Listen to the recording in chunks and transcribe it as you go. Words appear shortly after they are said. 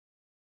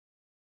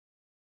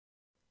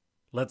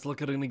Let's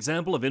look at an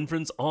example of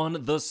inference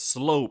on the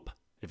slope.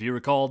 If you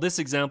recall this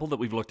example that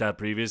we've looked at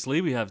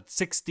previously, we have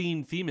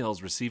 16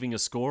 females receiving a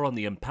score on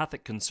the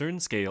empathic concern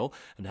scale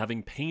and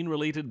having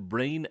pain-related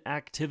brain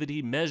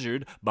activity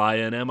measured by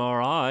an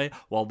MRI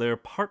while their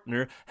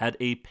partner had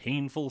a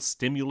painful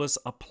stimulus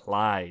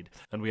applied.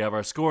 And we have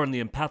our score on the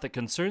empathic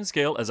concern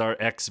scale as our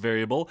X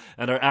variable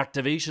and our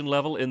activation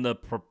level in the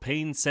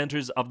pain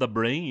centers of the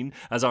brain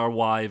as our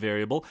Y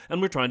variable,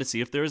 and we're trying to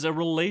see if there is a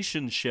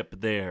relationship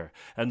there.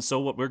 And so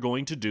what we're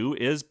going to do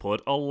is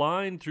put a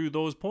line through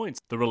those points.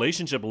 The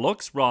relationship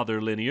looks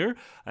rather linear,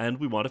 and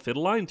we want to fit a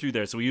line through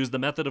there. So we use the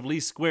method of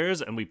least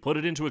squares, and we put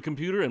it into a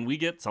computer, and we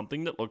get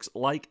something that looks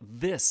like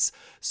this.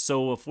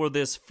 So for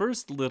this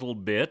first little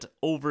bit,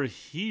 over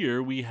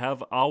here we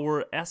have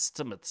our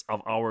estimates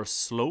of our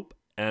slope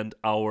and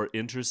our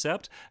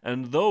intercept,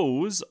 and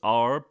those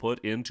are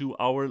put into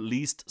our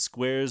least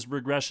squares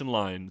regression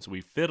line. So we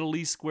fit a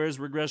least squares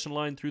regression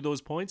line through those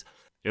points.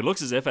 It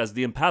looks as if as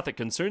the empathic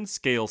concern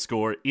scale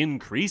score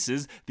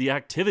increases, the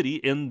activity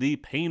in the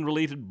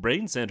pain-related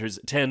brain centers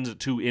tend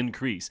to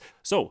increase.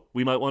 So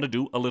we might want to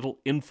do a little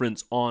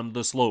inference on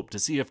the slope to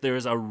see if there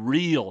is a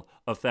real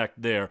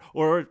effect there,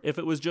 or if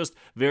it was just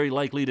very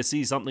likely to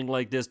see something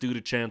like this due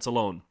to chance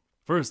alone.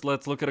 First,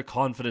 let's look at a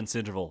confidence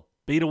interval.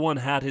 Beta 1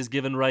 hat is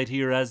given right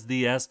here as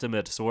the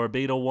estimate, so our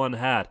beta 1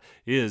 hat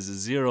is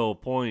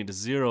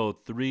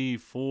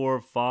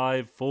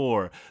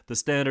 0.03454. The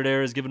standard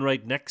error is given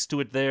right next to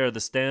it there. The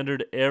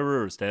standard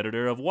error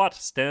of what?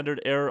 Standard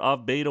error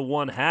of beta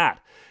 1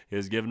 hat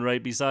is given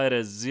right beside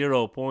as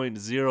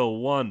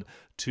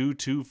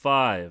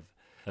 0.01225.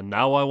 And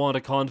now I want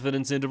a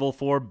confidence interval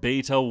for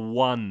beta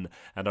 1.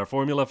 And our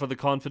formula for the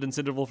confidence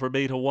interval for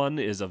beta 1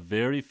 is a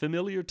very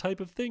familiar type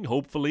of thing,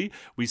 hopefully.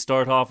 We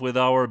start off with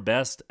our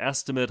best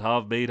estimate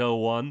of beta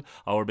 1,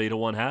 our beta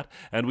 1 hat,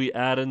 and we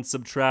add and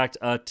subtract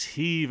a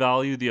t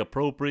value, the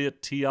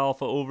appropriate t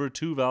alpha over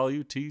 2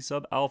 value, t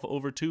sub alpha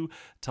over 2,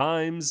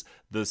 times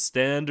the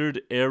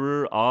standard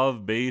error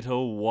of beta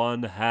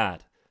 1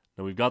 hat.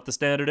 Now we've got the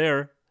standard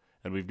error,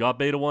 and we've got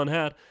beta 1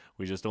 hat.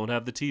 We just don't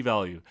have the t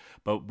value.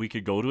 But we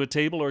could go to a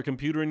table or a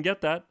computer and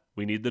get that.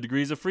 We need the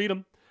degrees of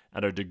freedom.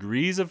 And our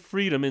degrees of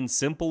freedom in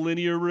simple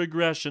linear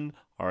regression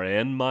are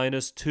n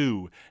minus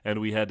 2. And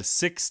we had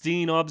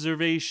 16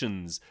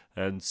 observations.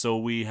 And so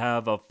we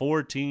have a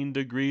 14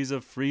 degrees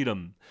of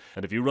freedom.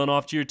 And if you run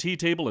off to your t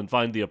table and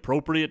find the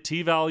appropriate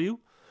t value,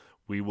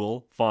 we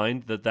will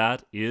find that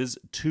that is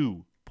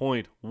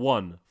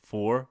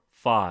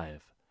 2.145.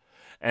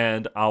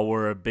 And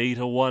our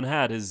beta 1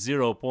 hat is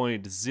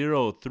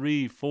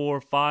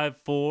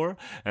 0.03454,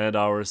 and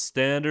our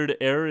standard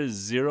error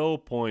is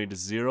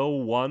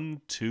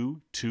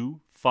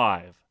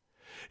 0.01225.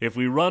 If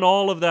we run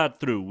all of that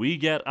through, we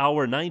get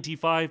our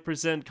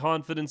 95%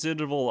 confidence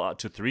interval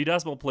to 3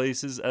 decimal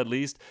places at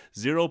least,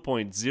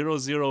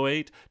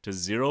 0.008 to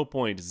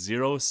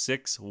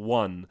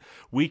 0.061.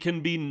 We can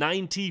be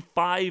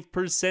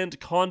 95%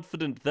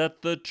 confident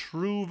that the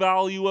true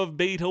value of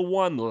beta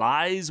 1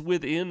 lies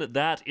within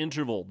that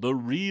interval. The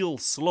real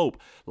slope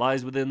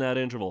lies within that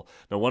interval.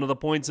 Now, one of the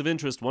points of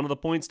interest, one of the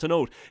points to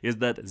note, is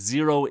that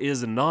 0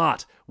 is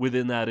not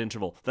within that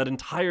interval. That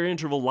entire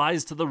interval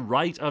lies to the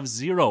right of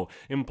 0,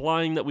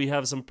 implying that we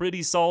have some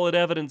pretty solid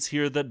evidence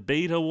here that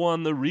beta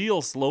 1, the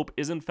real slope,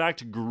 is in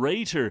fact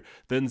greater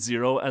than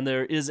 0, and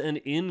there is an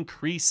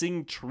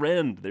increasing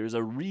trend. There's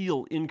a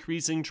real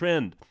increasing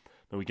trend.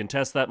 Now we can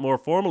test that more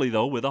formally,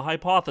 though, with a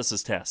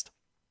hypothesis test.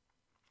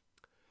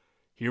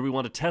 Here we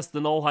want to test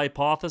the null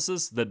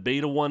hypothesis that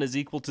beta 1 is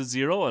equal to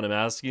 0, and I'm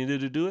asking you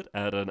to do it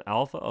at an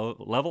alpha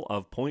level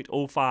of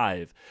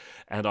 0.05.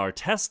 And our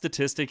test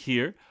statistic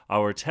here,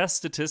 our test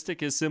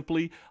statistic is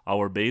simply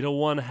our beta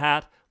 1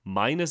 hat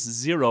minus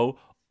 0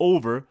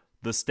 over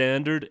the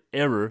standard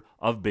error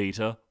of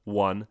beta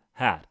 1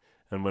 hat.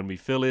 And when we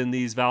fill in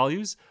these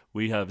values,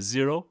 we have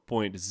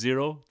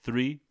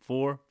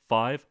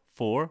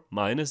 0.03454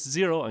 minus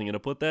 0. I'm going to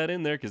put that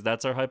in there because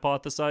that's our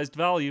hypothesized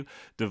value,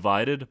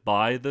 divided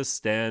by the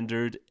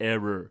standard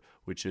error,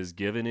 which is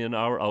given in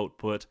our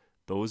output.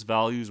 Those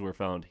values were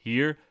found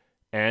here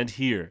and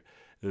here.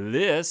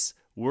 This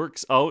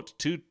works out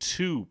to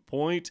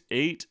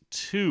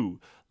 2.82.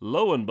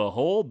 Lo and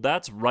behold,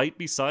 that's right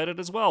beside it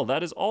as well.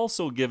 That is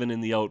also given in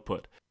the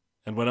output.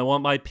 And when I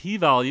want my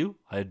p-value,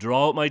 I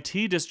draw out my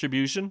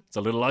t-distribution. It's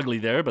a little ugly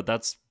there, but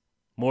that's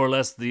more or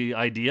less the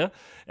idea.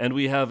 And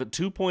we have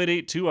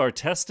 2.82, our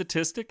test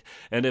statistic.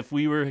 And if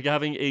we were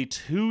having a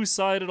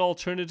two-sided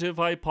alternative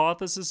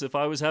hypothesis, if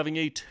I was having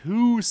a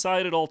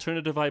two-sided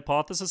alternative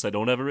hypothesis, I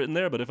don't have it written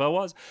there, but if I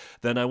was,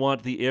 then I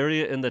want the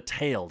area in the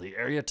tail, the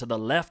area to the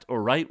left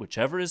or right,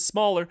 whichever is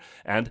smaller,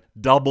 and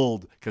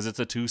doubled, because it's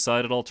a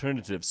two-sided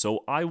alternative.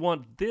 So I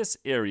want this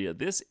area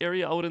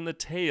out in the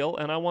tail,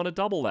 and I want to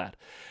double that.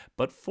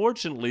 But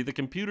fortunately, the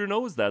computer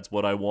knows that's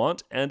what I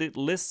want, and it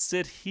lists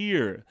it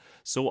here.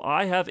 So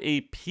I have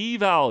a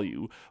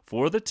p-value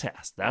for the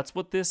test. That's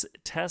what this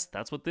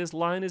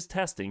line is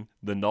testing,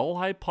 the null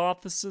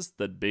hypothesis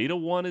that beta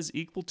 1 is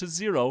equal to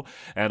 0,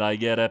 and I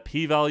get a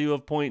p-value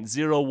of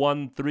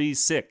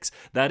 0.0136.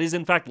 That is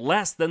in fact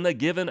less than the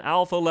given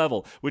alpha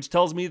level, which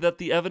tells me that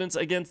the evidence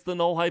against the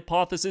null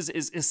hypothesis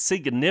is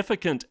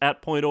significant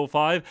at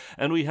 0.05,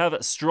 and we have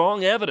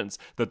strong evidence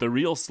that the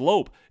real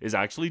slope is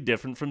actually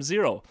different from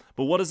 0.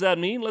 But what does that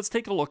mean? Let's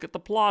take a look at the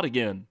plot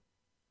again.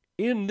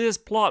 In this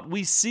plot,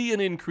 we see an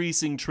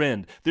increasing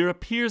trend. There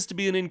appears to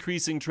be an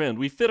increasing trend.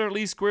 We fit our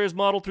least squares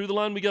model through the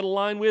line, we get a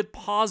line with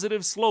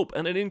positive slope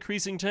and an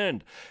increasing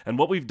trend. And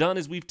what we've done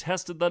is we've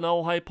tested the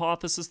null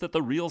hypothesis that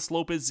the real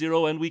slope is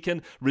 0, and we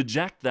can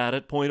reject that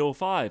at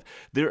 0.05.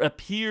 There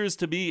appears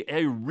to be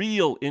a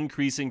real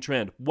increasing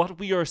trend. What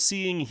we are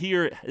seeing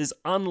here is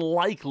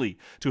unlikely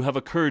to have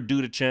occurred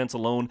due to chance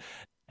alone.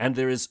 And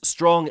there is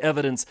strong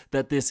evidence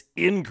that this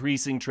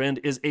increasing trend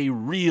is a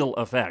real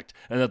effect,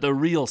 and that the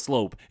real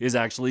slope is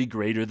actually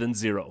greater than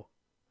 0.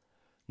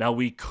 Now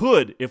we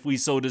could, if we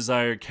so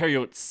desire, carry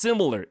out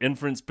similar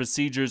inference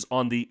procedures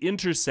on the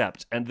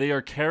intercept, and they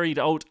are carried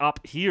out up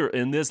here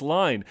in this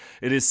line.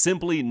 It is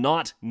simply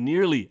not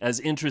nearly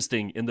as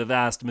interesting in the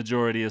vast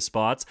majority of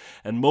spots,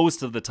 and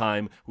most of the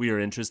time we are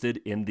interested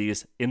in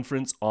this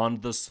inference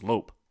on the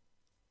slope.